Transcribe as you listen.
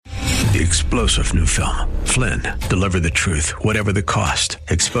The explosive new film, Flynn, deliver the truth, whatever the cost,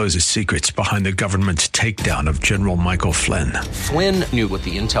 exposes secrets behind the government's takedown of General Michael Flynn. Flynn knew what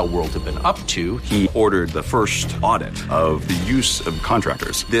the intel world had been up to. He ordered the first audit of the use of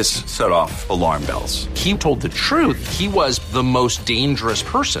contractors. This set off alarm bells. He told the truth. He was the most dangerous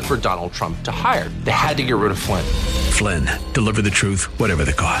person for Donald Trump to hire. They had to get rid of Flynn. Flynn, deliver the truth, whatever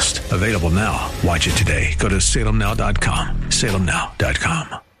the cost. Available now. Watch it today. Go to salemnow.com.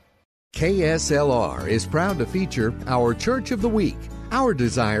 salemnow.com. KSLR is proud to feature our Church of the Week. Our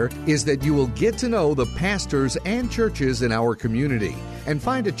desire is that you will get to know the pastors and churches in our community and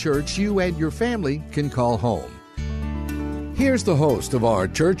find a church you and your family can call home. Here's the host of our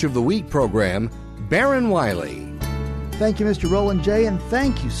Church of the Week program, Baron Wiley. Thank you, Mr. Roland J., and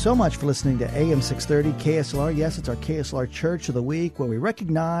thank you so much for listening to AM 630 KSLR. Yes, it's our KSLR Church of the Week, where we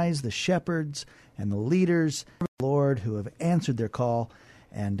recognize the shepherds and the leaders of the Lord who have answered their call.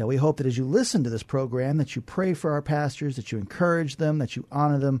 And we hope that as you listen to this program, that you pray for our pastors, that you encourage them, that you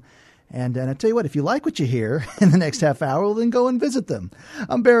honor them. And I tell you what, if you like what you hear in the next half hour, well, then go and visit them.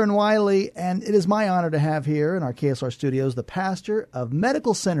 I'm Baron Wiley, and it is my honor to have here in our KSLR studios the pastor of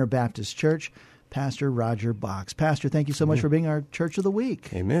Medical Center Baptist Church, Pastor Roger Box. Pastor, thank you so much for being our Church of the Week.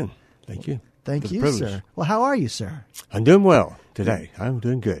 Amen. Thank you. Thank you, sir. Well, how are you, sir? I'm doing well today. I'm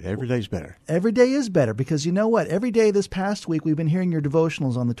doing good. Every day's better. Every day is better because you know what? Every day this past week we've been hearing your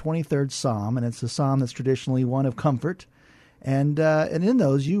devotionals on the 23rd Psalm, and it's a psalm that's traditionally one of comfort. And in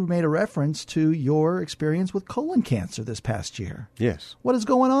those, you made a reference to your experience with colon cancer this past year. Yes. What is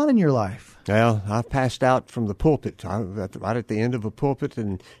going on in your life? Well, I passed out from the pulpit right at the end of a pulpit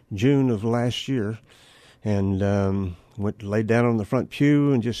in June of last year, and laid down on the front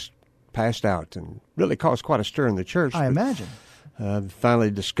pew and just passed out, and really caused quite a stir in the church. I imagine.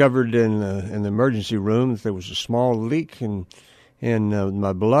 Finally discovered in the emergency room that there was a small leak in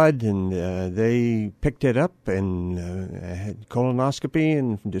my blood, and they picked it up and had colonoscopy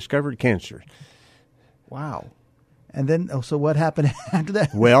and discovered cancer. Wow. And then, so what happened after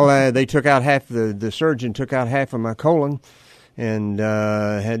that? Well, they took out half, the surgeon took out half of my colon, and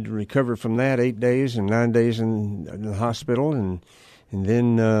had to recover from that 8 days and 9 days in the hospital, and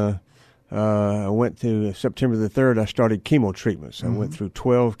then I went through September the 3rd, I started chemo treatments. I went through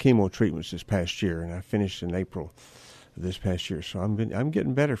 12 chemo treatments this past year, and I finished in April of this past year. So I'm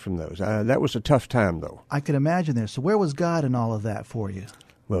getting better from those. That was a tough time, though. I could imagine there. So where was God in all of that for you?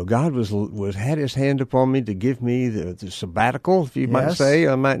 Well, God had His hand upon me to give me the sabbatical, if you might say,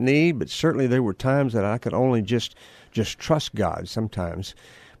 I might need. But certainly there were times that I could only just trust God sometimes.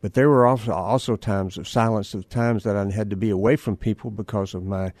 But there were also times of silence, of times that I had to be away from people because of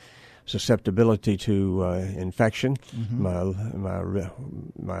my susceptibility to infection. My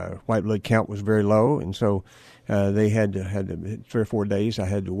white blood count was very low, and so they had 3 or 4 days. I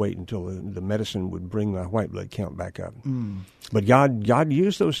had to wait until the medicine would bring my white blood count back up. But God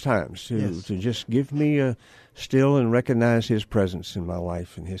used those times to just give me a still and recognize His presence in my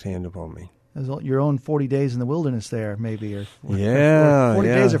life and His hand upon me. Your own 40 days in the wilderness there, maybe, or 40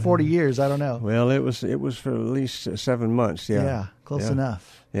 days or 40 years, I don't know. Well, it was for at least 7 months. Yeah, close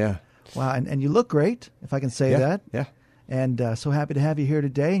enough. Yeah. Wow, and you look great, if I can say that. Yeah. And so happy to have you here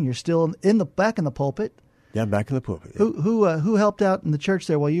today, and you're still back in the pulpit. Yeah, back in the pulpit. Yeah. Who helped out in the church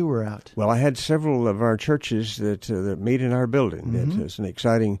there while you were out? Well, I had several of our churches that meet in our building. It's an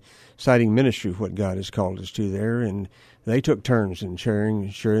exciting ministry, what God has called us to there, and they took turns in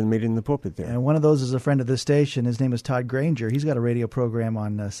sharing the meeting in the pulpit there. And one of those is a friend of this station. His name is Todd Granger. He's got a radio program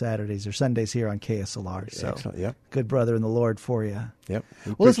on Saturdays or Sundays here on KSLR. So, excellent. Yep. Good brother in the Lord for you. Yep.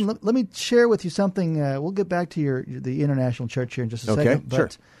 Well, listen, let me share with you something. We'll get back to the International Church here in just a second. Sure.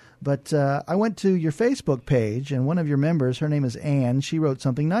 But I went to your Facebook page, and one of your members, her name is Ann, she wrote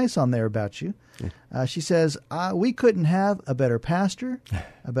something nice on there about you. She says, we couldn't have a better pastor,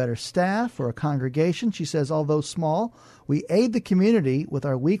 a better staff, or a congregation. She says, although small, we aid the community with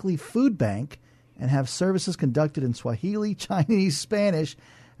our weekly food bank and have services conducted in Swahili, Chinese, Spanish,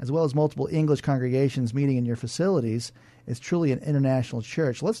 as well as multiple English congregations meeting in your facilities. It's truly an international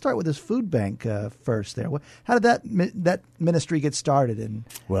church. Let's start with this food bank first there. How did that ministry get started?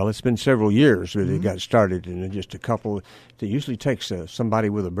 Well, it's been several years that it got started, and just a couple. It usually takes somebody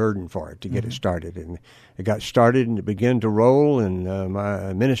with a burden for it to get it started. And it got started, and it began to roll, and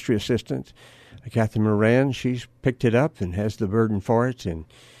my ministry assistant, Catherine Moran, she's picked it up and has the burden for it, and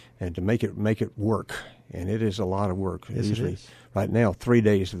to make it work. And it is a lot of work. Yes, usually, right now, 3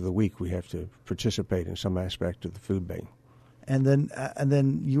 days of the week we have to participate in some aspect of the food bank. And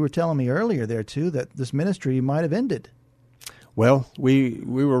then you were telling me earlier there too that this ministry might have ended. Well, we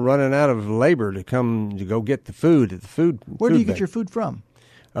were running out of labor to go get the food at the food. Where do you bank. get your food from?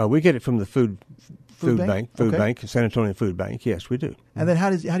 We get it from the food bank, San Antonio Food Bank. Yes, we do. And then how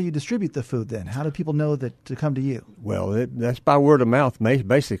do you distribute the food then? How do people know that to come to you? Well, that's by word of mouth,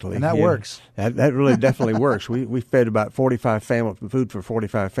 basically. And that works. That really definitely works. We fed about 45 food for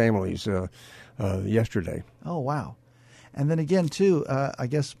 45 families yesterday. Oh, wow. And then again, too, I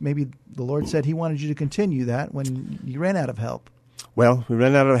guess maybe the Lord said he wanted you to continue that when you ran out of help. Well, we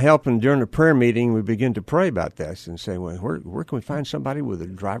ran out of help, and during the prayer meeting, we began to pray about this and say, well, where can we find somebody with a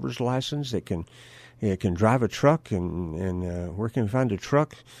driver's license that can drive a truck, and where can we find a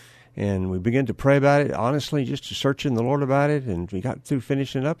truck? And we began to pray about it, honestly, just searching the Lord about it, and we got through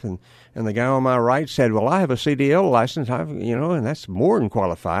finishing up, and the guy on my right said, well, I have a CDL license, and that's more than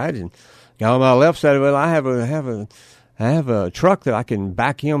qualified. And the guy on my left said, well, I have a truck that I can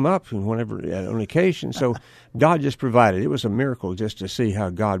back him up on occasion. So God just provided. It was a miracle just to see how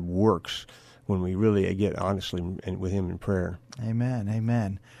God works when we really get honestly with him in prayer. Amen,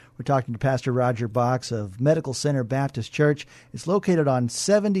 amen. We're talking to Pastor Roger Box of Medical Center Baptist Church. It's located on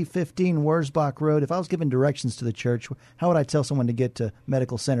 7015 Wurzbach Road. If I was given directions to the church, how would I tell someone to get to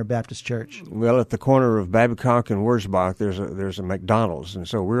Medical Center Baptist Church? Well, at the corner of Babcock and Wurzbach, there's a McDonald's, and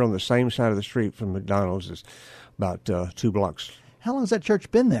so we're on the same side of the street from McDonald's. It's about 2 blocks. How long has that church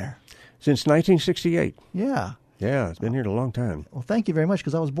been there? Since 1968. Yeah. Yeah, it's been here a long time. Well, thank you very much,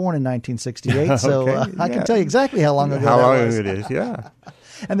 because I was born in 1968, so okay, I can tell you exactly how long ago that was. It is, yeah.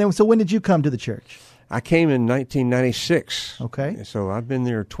 And then, so when did you come to the church? I came in 1996. Okay. So I've been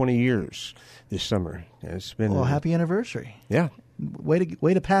there 20 years this summer. It's been happy anniversary. Yeah. Way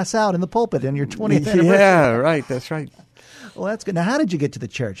to pass out in the pulpit in your 20th anniversary. Yeah, right. That's right. Well, that's good. Now, how did you get to the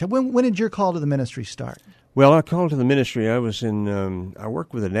church? When did your call to the ministry start? Well, I called to the ministry. I was I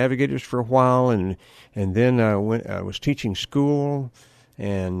worked with the Navigators for a while, and then I was teaching school,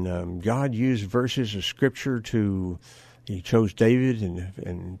 and God used verses of Scripture He chose David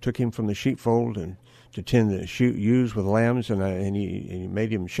and took him from the sheepfold and to tend the ewes with lambs, and he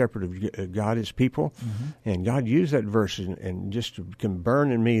made him shepherd of God, his people. Mm-hmm. And God used that verse and just can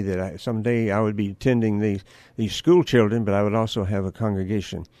burn in me that someday I would be tending these school children, but I would also have a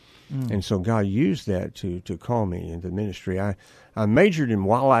congregation. And so God used that to call me into ministry. I majored in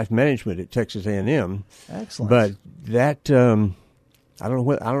wildlife management at Texas A&M. Excellent. But that I don't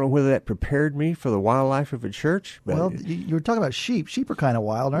know whether that prepared me for the wildlife of a church. But well, you were talking about sheep. Sheep are kind of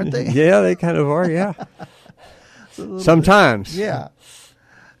wild, aren't they? Yeah, they kind of are. Yeah. Sometimes. Yeah.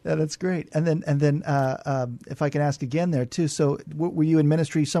 Yeah, that's great. And then, if I can ask again there too. So, were you in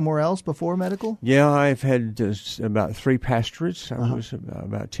ministry somewhere else before medical? Yeah, I've had about 3 pastorates. I was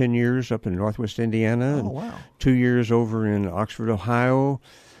about 10 years up in Northwest Indiana. Oh, wow. 2 years over in Oxford, Ohio,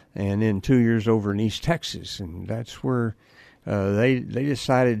 and then 2 years over in East Texas. And that's where they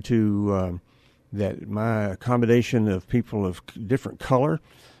decided that my accommodation of people of different color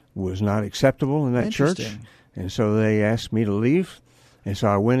was not acceptable in that church, and so they asked me to leave. And so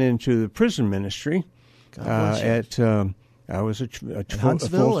I went into the prison ministry. I was a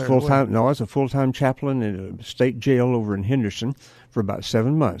full-time. No, I was a full-time chaplain in a state jail over in Henderson for about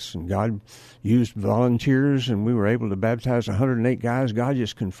 7 months. And God used volunteers, and we were able to baptize 108 guys. God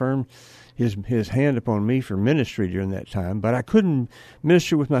just confirmed His hand upon me for ministry during that time. But I couldn't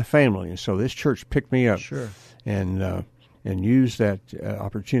minister with my family, and so this church picked me up. Sure. And used that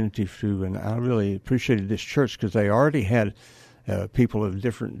opportunity to. And I really appreciated this church because they already had people of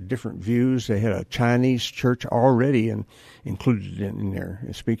different views. They had a Chinese church already and included in there,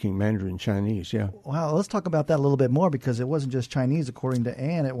 speaking Mandarin Chinese. Yeah. Wow. Let's talk about that a little bit more, because it wasn't just Chinese, according to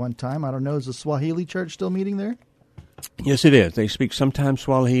Ann at one time. I don't know. Is the Swahili church still meeting there? Yes, it is. They speak sometimes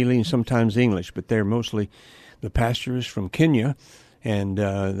Swahili and sometimes English, but they're mostly the pastor is from Kenya. And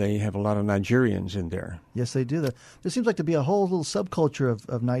they have a lot of Nigerians in there. Yes, they do. There seems like to be a whole little subculture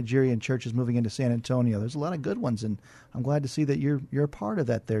of Nigerian churches moving into San Antonio. There's a lot of good ones, and I'm glad to see that you're a part of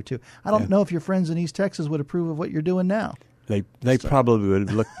that there too. I don't know if your friends in East Texas would approve of what you're doing now. They probably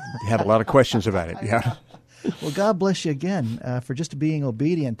would have a lot of questions about it. Yeah. Well, God bless you again for just being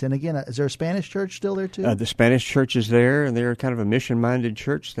obedient. And again, is there a Spanish church still there too? The Spanish church is there, and they're kind of a mission-minded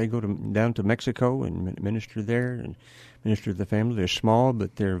church. They go down to Mexico and minister there and minister to the family. They're small,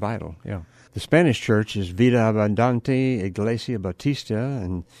 but they're vital. Yeah. The Spanish church is Vida Abundante Iglesia Bautista,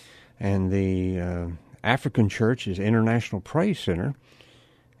 and the African church is International Praise Center,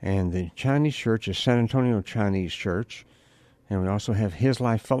 and the Chinese church is San Antonio Chinese Church. And we also have His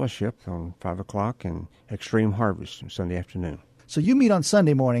Life Fellowship on 5 o'clock and Extreme Harvest on Sunday afternoon. So you meet on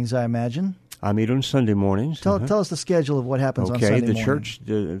Sunday mornings, I imagine? I meet on Sunday mornings. Tell us the schedule of what happens on Sunday morning. Okay,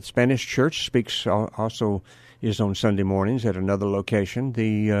 the Spanish church speaks also is on Sunday mornings at another location.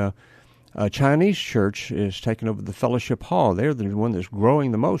 The Chinese church is taking over the fellowship hall. They're the one that's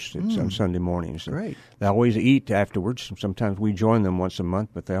growing the most on Sunday mornings. Great. They always eat afterwards. Sometimes we join them once a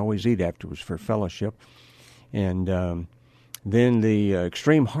month, but they always eat afterwards for fellowship. And then the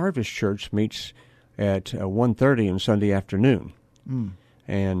Extreme Harvest Church meets at 1:30 on Sunday afternoon.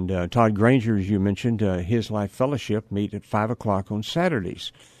 And Todd Granger, as you mentioned, his Life Fellowship meet at 5 o'clock on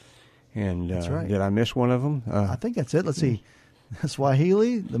Saturdays. And That's right. Did I miss one of them? I think that's it. Let's see.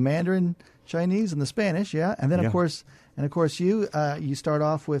 Swahili, the Mandarin Chinese, and the Spanish, yeah. And then, of course, you start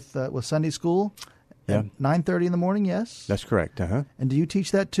off with Sunday school at 9:30 in the morning, yes? That's correct, uh-huh. And do you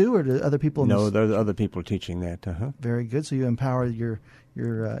teach that too, or do other people? No, there are other people teaching that, uh-huh. Very good. So you empower your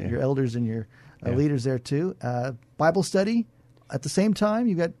elders and your leaders there too. Bible study at the same time.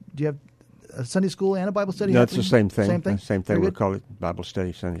 Do you have a Sunday school and a Bible study? No, it's the same thing. Same thing? Same thing. We call it Bible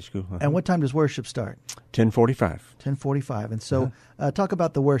study, Sunday school. Uh-huh. And what time does worship start? 10:45. 10:45. And so talk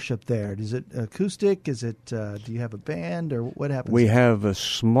about the worship there. Is it acoustic? Is it? Do you have a band, or what happens? We have a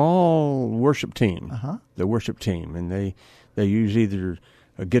small worship team, Uh-huh. the worship team, and they use either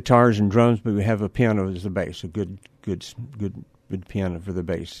guitars and drums, but we have a piano as the bass, a good piano for the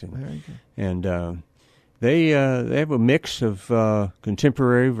bass. And, very good. And they have a mix of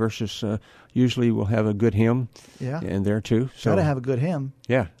contemporary versus usually we'll have a good hymn in there too. So got to have a good hymn.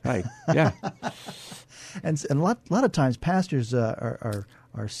 Yeah, right. Yeah. and a lot of times pastors are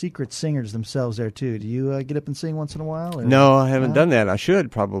secret singers themselves there too. Do you get up and sing once in a while? Or? No, I haven't done that. I should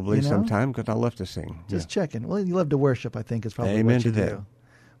probably sometime because I love to sing. Just checking. Well, you love to worship, I think, is probably Amen what you to that. do.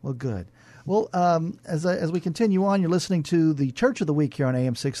 Well, good. Well, as we continue on, you're listening to the Church of the Week here on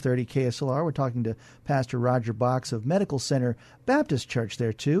AM 630 KSLR. We're talking to Pastor Roger Box of Medical Center Baptist Church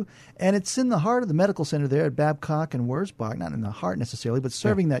there, too. And it's in the heart of the medical center there at Babcock and Wurzbach. Not in the heart necessarily, but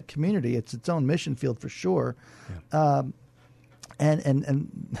serving that community. It's its own mission field for sure. Yeah. And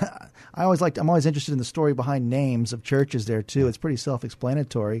I'm always interested in the story behind names of churches there, too. It's pretty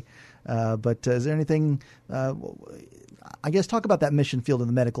self-explanatory. But is there anything... I guess talk about that mission field in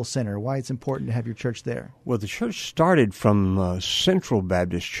the medical center, why it's important to have your church there. Well, the church started from Central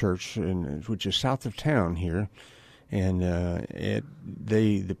Baptist Church, which is south of town here, and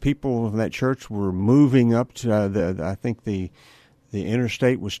the people of that church were moving up to I think the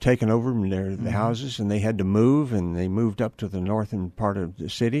interstate was taken over from the houses, and they had to move, and they moved up to the northern part of the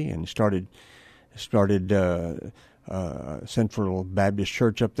city and started Central Baptist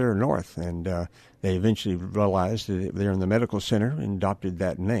Church up there north, and they eventually realized that they're in the medical center and adopted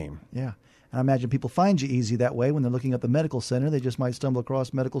that name. Yeah. And I imagine people find you easy that way when they're looking at the medical center. They just might stumble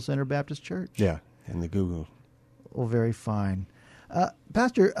across Medical Center Baptist Church. Yeah, and the Google. Well, very fine.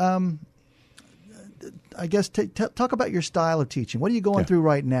 Pastor, I guess talk about your style of teaching. What are you going through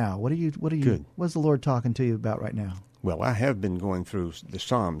right now? What is the Lord talking to you about right now? Well, I have been going through the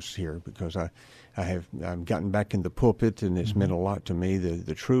Psalms here because I've gotten back in the pulpit, and it's meant a lot to me,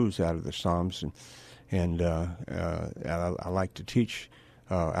 the truths out of the Psalms, and I like to teach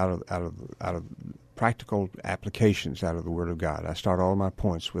out of practical applications out of the Word of God. I start all my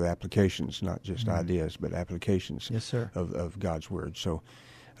points with applications, not just ideas, but applications. Yes, sir. Of God's Word. So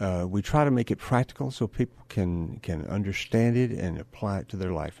we try to make it practical so people can understand it and apply it to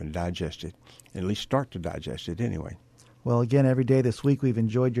their life and digest it, at least start to digest it anyway. Well, again, every day this week we've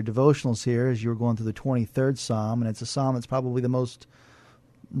enjoyed your devotionals here as you were going through the 23rd Psalm, and it's a psalm that's probably the most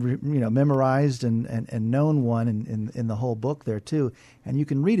memorized and known one in the whole book there too. And you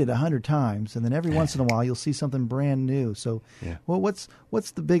can read it 100 times, and then every once in a while you'll see something brand new. So, well, what's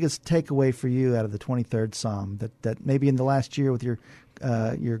the biggest takeaway for you out of the 23rd Psalm that maybe in the last year with your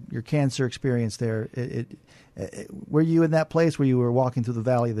cancer experience there, were you in that place where you were walking through the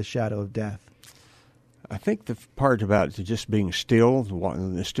valley of the shadow of death? I think the part about just being still,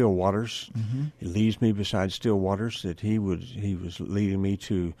 the still waters, it leads me beside still waters, that he was leading me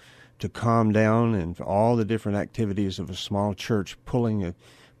to calm down, and for all the different activities of a small church pulling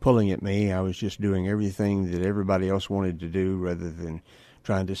at me. I was just doing everything that everybody else wanted to do rather than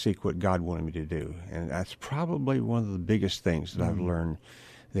trying to seek what God wanted me to do. And that's probably one of the biggest things that I've learned,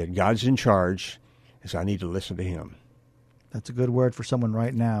 that God's in charge, is I need to listen to him. That's a good word for someone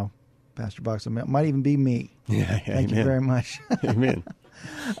right now, Pastor Box. It might even be me. Yeah, Thank you very much. Amen.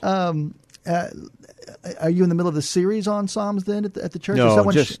 Are you in the middle of the series on Psalms then at the church?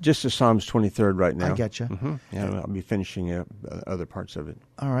 No, just the Psalms 23rd right now. I getcha. Yeah, I'll be finishing up other parts of it.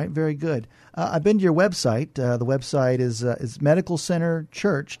 All right, very good. I've been to your website. The website is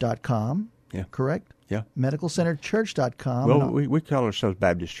medicalcenterchurch.com. Yeah. Correct? Yeah. medicalcenterchurch.com. Well, we call ourselves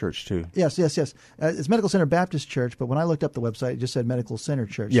Baptist Church, too. Yes. It's Medical Center Baptist Church, but when I looked up the website, it just said Medical Center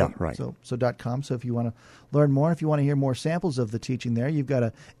Church. Yeah, right. So .com. So if you want to learn more, if you want to hear more samples of the teaching there, you've got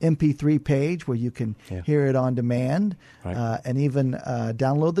a MP3 page where you can hear it on demand, right. And even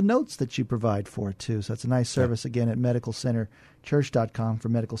download the notes that you provide for it, too. So it's a nice service, again, at medicalcenterchurch.com for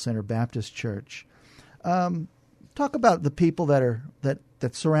Medical Center Baptist Church. Talk about the people that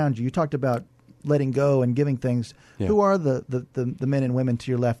surround you. You talked about letting go and giving things. Yeah. Who are the men and women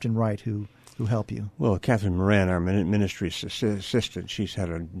to your left and right who help you? Well, Catherine Moran, our ministry assistant, she's had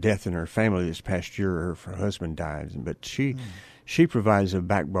a death in her family this past year. Her husband died, but she provides a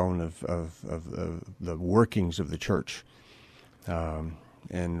backbone of the workings of the church.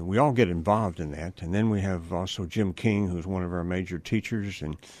 And we all get involved in that. And then we have also Jim King, who's one of our major teachers,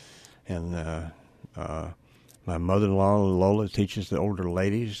 and my mother-in-law, Lola, teaches the older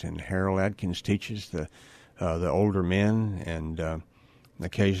ladies, and Harold Adkins teaches the older men, and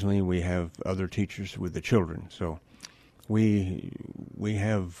occasionally we have other teachers with the children. So we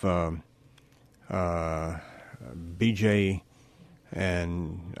have BJ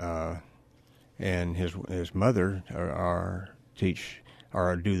and his mother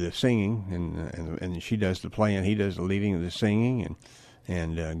do the singing, and she does the playing, he does the leading of the singing,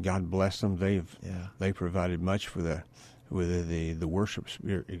 and God bless them. They provided much for the worship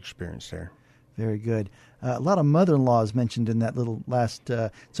experience there. Very good. A lot of mother-in-laws mentioned in that little last.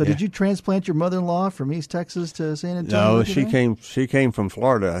 Did you transplant your mother-in-law from East Texas to San Antonio? No, she came from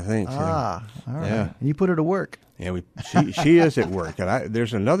Florida, I think. All right. Yeah. And you put her to work. Yeah, she is at work. And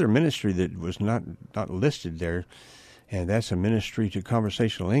there's another ministry that was not listed there. And that's a ministry to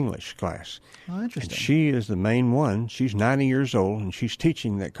conversational English class. Oh, interesting. And she is the main one. She's 90 years old, and she's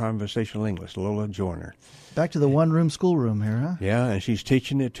teaching that conversational English. Lola Joyner. Back to the one-room schoolroom here, huh? Yeah, and she's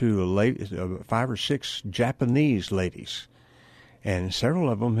teaching it to 5 or 6 Japanese ladies. And several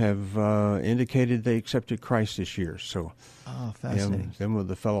of them have indicated they accepted Christ this year. So, fascinating. Them with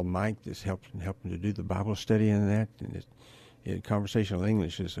the fellow Mike that's helping to do the Bible study and that. And conversational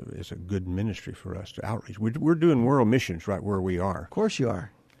English is a good ministry for us to outreach. We're doing world missions right where we are. Of course you are.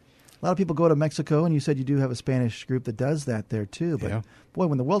 A lot of people go to Mexico, and you said you do have a Spanish group that does that there too. But boy,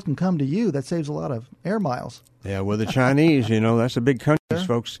 when the world can come to you, that saves a lot of air miles. Yeah, well, the Chinese, that's a big country,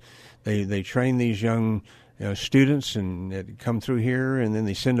 folks. They train these young students and they come through here, and then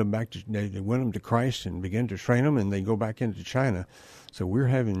they send them back they win them to Christ and begin to train them, and they go back into China. So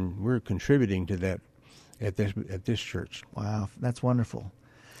we're contributing to that at this church. Wow, that's wonderful.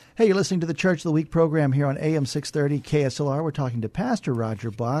 Hey, you're listening to the Church of the Week program here on AM 630 KSLR. We're talking to Pastor Roger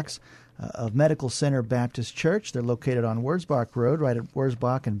Box of Medical Center Baptist Church. They're located on Wurzbach Road, right at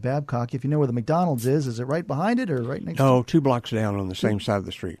Wurzbach and Babcock. If you know where the McDonald's is it right behind it or right next to it? No, 2 blocks down on the same side of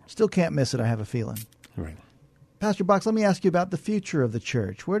the street. Still can't miss it, I have a feeling. Right. Pastor Box, let me ask you about the future of the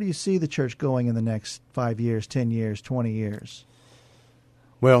church. Where do you see the church going in the next 5 years, 10 years, 20 years?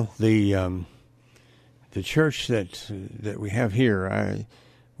 Well, the church that we have here,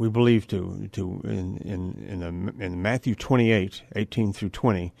 we believe in Matthew 28:18 through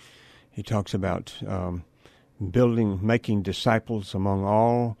 20, he talks about making disciples among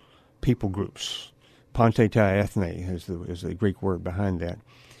all people groups. Pante tai ethne is the Greek word behind that,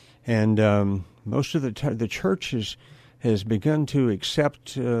 and most of the church has begun to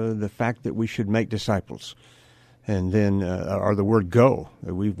accept the fact that we should make disciples, and then or the word go.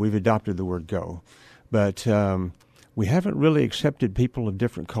 We've adopted the word go. But we haven't really accepted people of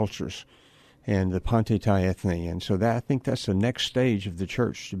different cultures and the Pante tai ethne. And so I think that's the next stage of the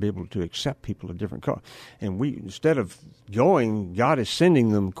church, to be able to accept people of different cultures. And instead of going, God is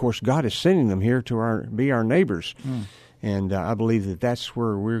sending them. Of course, God is sending them here to be our neighbors. Mm. And I believe that's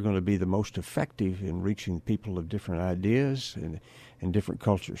where we're going to be the most effective in reaching people of different ideas and different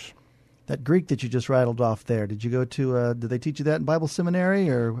cultures. That Greek that you just rattled off there, did you go to? Did they teach you that in Bible seminary,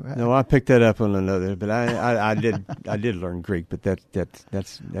 or? No, I picked that up on another. But I did learn Greek, but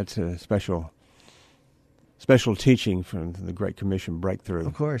that's a special teaching from the Great Commission breakthrough.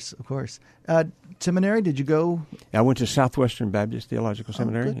 Of course. Seminary? Did you go? I went to Southwestern Baptist Theological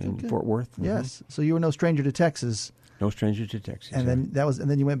Seminary in Fort Worth. Mm-hmm. Yes. So you were no stranger to Texas. No stranger to Texas. And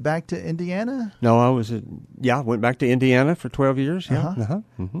then you went back to Indiana? No, I went back to Indiana for 12 years. Yeah. Uh-huh. Uh-huh.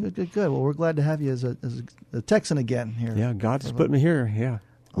 Mm-hmm. Good. Well, we're glad to have you as a Texan again here. Yeah, God's put me here. Yeah.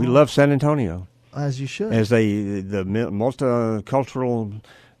 We love San Antonio. As you should. As the multicultural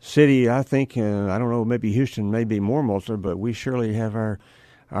city, I think, I don't know, maybe Houston may be more multi, but we surely have our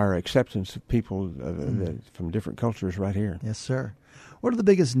acceptance of people from different cultures right here. Yes, sir. What are the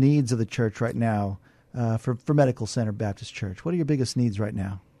biggest needs of the church right now? For Medical Center Baptist Church, what are your biggest needs right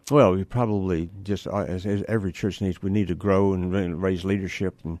now? Well, we probably just, as every church needs, we need to grow and raise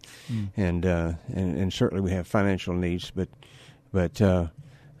leadership, and certainly we have financial needs, but to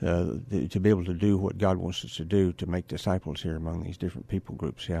be able to do what God wants us to do, to make disciples here among these different people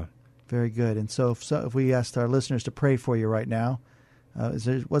groups, yeah. Very good. And so if we asked our listeners to pray for you right now,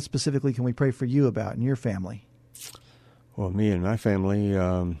 what specifically can we pray for you about in your family? Well, me and my family,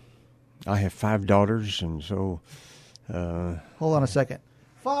 I have 5 daughters, and so... Hold on a second.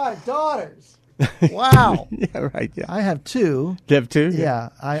 5 daughters! Wow. Yeah, right. Yeah. I have 2. You have 2? Yeah.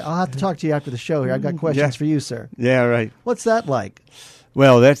 I'll have to talk to you after the show here. I've got questions for you, sir. Yeah, right. What's that like?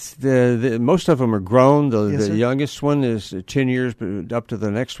 Well, that's the most of them are grown. Yes, the youngest one is 10 years up to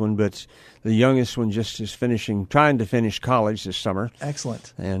the next one, but the youngest one just is trying to finish college this summer.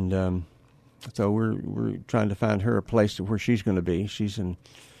 Excellent. And so we're trying to find her a place where she's going to be. She's in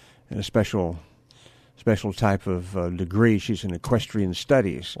a special type of degree. She's in equestrian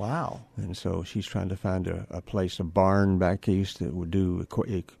studies. Wow. And so she's trying to find a place, a barn back east that would do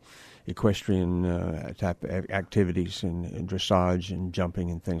equestrian type of activities and dressage and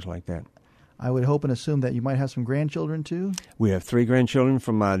jumping and things like that. I would hope and assume that you might have some grandchildren too? We have 3 grandchildren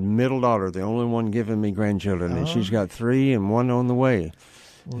from my middle daughter, the only one giving me grandchildren, and she's got 3 and 1 on the way.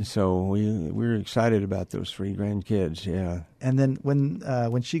 And so we're excited about those 3 grandkids, yeah. And then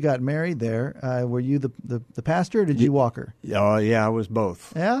when she got married there, were you the pastor, or did you walk her? Oh, yeah, I was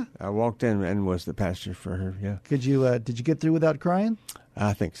both. Yeah? I walked in and was the pastor for her, yeah. Did you get through without crying?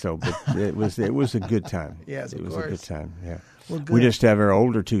 I think so, but it was a good time. Yes, it was a good time, yeah. Well, good. We just have our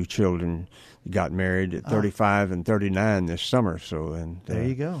older 2 children got married at 35 and 39 this summer, so there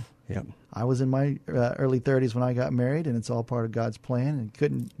you go. Yep. I was in my early 30s when I got married, and it's all part of God's plan, and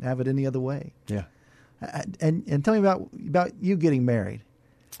couldn't have it any other way. Yeah. And tell me about you getting married.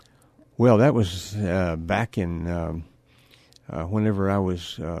 Well, that was back in whenever I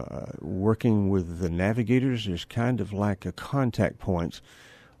was working with the Navigators. There's kind of like a contact point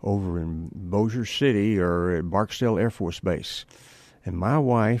over in Bossier City or at Barksdale Air Force Base, and my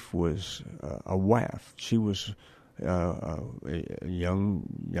wife was a WAF. She was a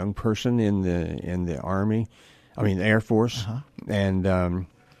young person in the Army, the Air Force, and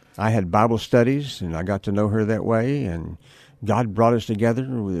I had Bible studies, and I got to know her that way, and God brought us together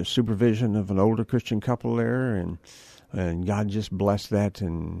with the supervision of an older Christian couple there, and God just blessed that,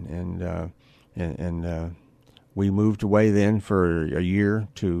 and we moved away then for a year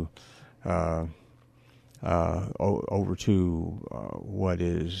to over to what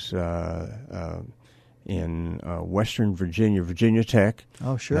is in Western Virginia, Virginia Tech.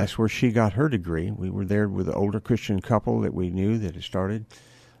 Oh, sure. That's where she got her degree. We were there with an older Christian couple that we knew that had started,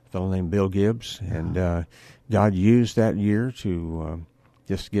 a fellow named Bill Gibbs. And God used that year to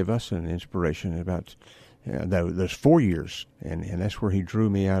just give us an inspiration about those 4 years. And that's where he drew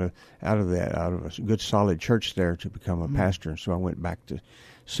me out of a good, solid church there to become a pastor. And so I went back to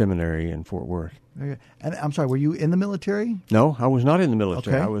seminary in Fort Worth. And I'm sorry, were you in the military? No, I was not in the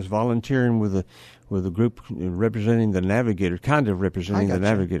military. Okay. I was volunteering with a group representing the Navigators, kind of representing the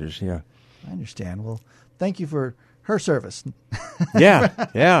Navigators, yeah. I understand. Well, thank you for her service. Yeah,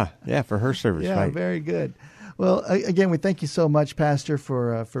 for her service, yeah, right. Very good. Well, again, we thank you so much, Pastor,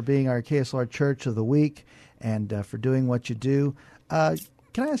 for being our KSLR Church of the Week and for doing what you do.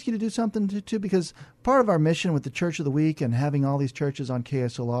 Can I ask you to do something too? Because part of our mission with the Church of the Week and having all these churches on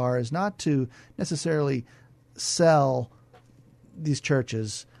KSLR is not to necessarily sell these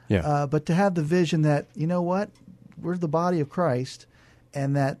churches, but to have the vision that, you know what, we're the body of Christ,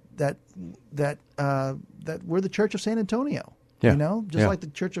 and that we're the Church of San Antonio. Yeah. You know, just like the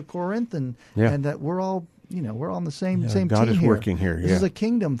Church of Corinth, and that we're all, we're on the same God team here. God is working here. This is a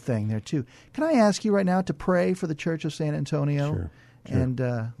kingdom thing there too. Can I ask you right now to pray for the Church of San Antonio? Sure. And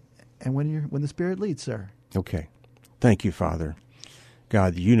when the Spirit leads, sir. Okay. Thank you, Father.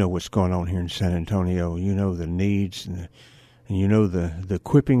 God, you know what's going on here in San Antonio. You know the needs and you know the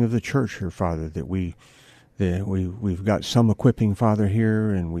equipping of the church here, Father, that we've got some equipping, Father,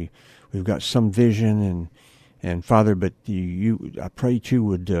 here, and we've got some vision and Father, but I pray that you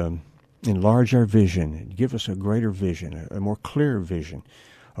would enlarge our vision and give us a greater vision, a more clear vision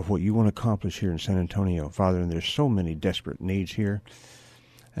of what you want to accomplish here in San Antonio, Father. And there's so many desperate needs here.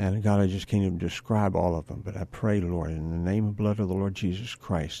 And God, I just can't even describe all of them. But I pray, Lord, in the name and blood of the Lord Jesus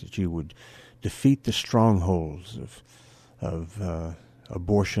Christ, that you would defeat the strongholds of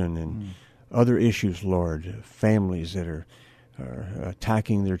abortion and other issues, Lord, families that are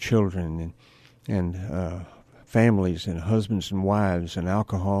attacking their children and families and husbands and wives and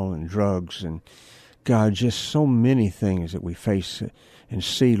alcohol and drugs and, God, just so many things that we face and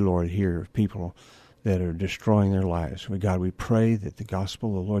see, Lord, here, people that are destroying their lives. God, we pray that the gospel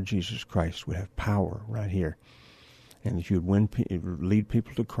of the Lord Jesus Christ would have power right here, and that you would lead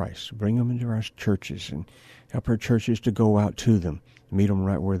people to Christ, bring them into our churches, and help our churches to go out to them, meet them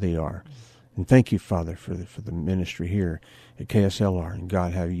right where they are. And thank you, Father, for the ministry here at KSLR. And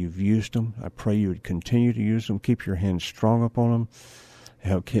God, how you've used them. I pray you would continue to use them. Keep your hands strong upon them.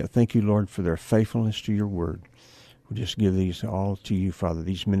 Thank you, Lord, for their faithfulness to your word. We just give these all to you, Father,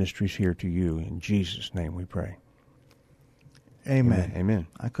 these ministries here to you. In Jesus' name we pray. Amen. Amen.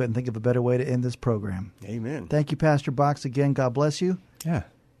 I couldn't think of a better way to end this program. Amen. Thank you, Pastor Box, again. God bless you. Yeah.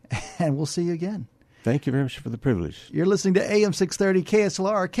 And we'll see you again. Thank you very much for the privilege. You're listening to AM 630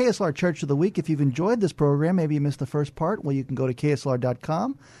 KSLR, KSLR Church of the Week. If you've enjoyed this program, maybe you missed the first part, well, you can go to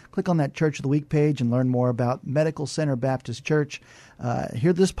KSLR.com, click on that Church of the Week page, and learn more about Medical Center Baptist Church.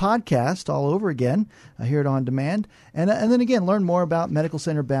 Hear this podcast all over again, hear it on demand, and then again, learn more about Medical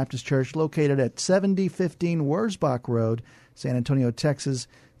Center Baptist Church, located at 7015 Wurzbach Road, San Antonio, Texas.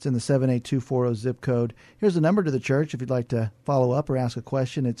 It's in the 78240 zip code. Here's the number to the church if you'd like to follow up or ask a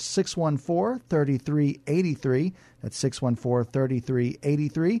question. It's 614-3383. That's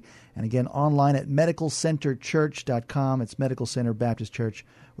 614-3383. And again, online at medicalcenterchurch.com. It's Medical Center Baptist Church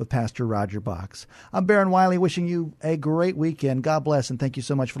with Pastor Roger Box. I'm Baron Wiley, wishing you a great weekend. God bless, and thank you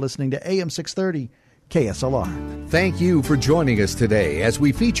so much for listening to AM 630 KSLR. Thank you for joining us today as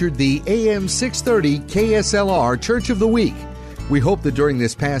we featured the AM 630 KSLR Church of the Week. We hope that during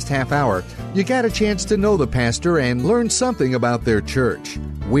this past half hour, you got a chance to know the pastor and learn something about their church.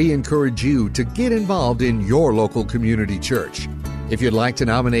 We encourage you to get involved in your local community church. If you'd like to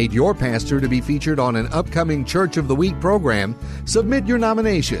nominate your pastor to be featured on an upcoming Church of the Week program, submit your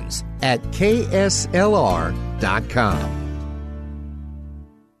nominations at KSLR.com.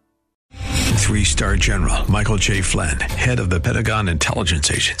 3-star General Michael J. Flynn, head of the Pentagon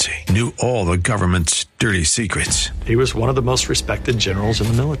Intelligence Agency, knew all the government's dirty secrets. He was one of the most respected generals in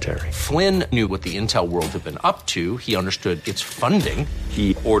the military. Flynn knew what the intel world had been up to. He understood its funding.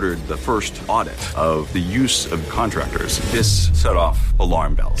 He ordered the first audit of the use of contractors. This set off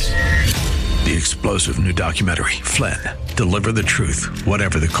alarm bells. The explosive new documentary, Flynn, Deliver the Truth,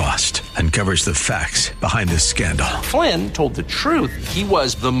 Whatever the Cost, uncovers the facts behind this scandal. Flynn told the truth. He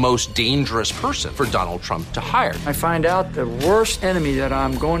was the most dangerous person for Donald Trump to hire. I find out the worst enemy that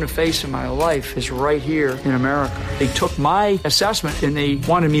I'm going to face in my life is right here in America. They took my assessment and they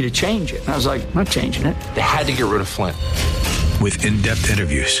wanted me to change it. And I was like, I'm not changing it. They had to get rid of Flynn. With in-depth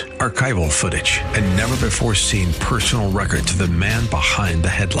interviews, archival footage, and never-before-seen personal records of the man behind the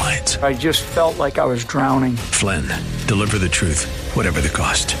headlines. I just felt like I was drowning. Flynn, Deliver the Truth, Whatever the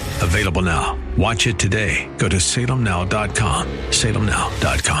Cost. Available now. Watch it today. Go to salemnow.com.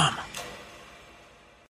 salemnow.com.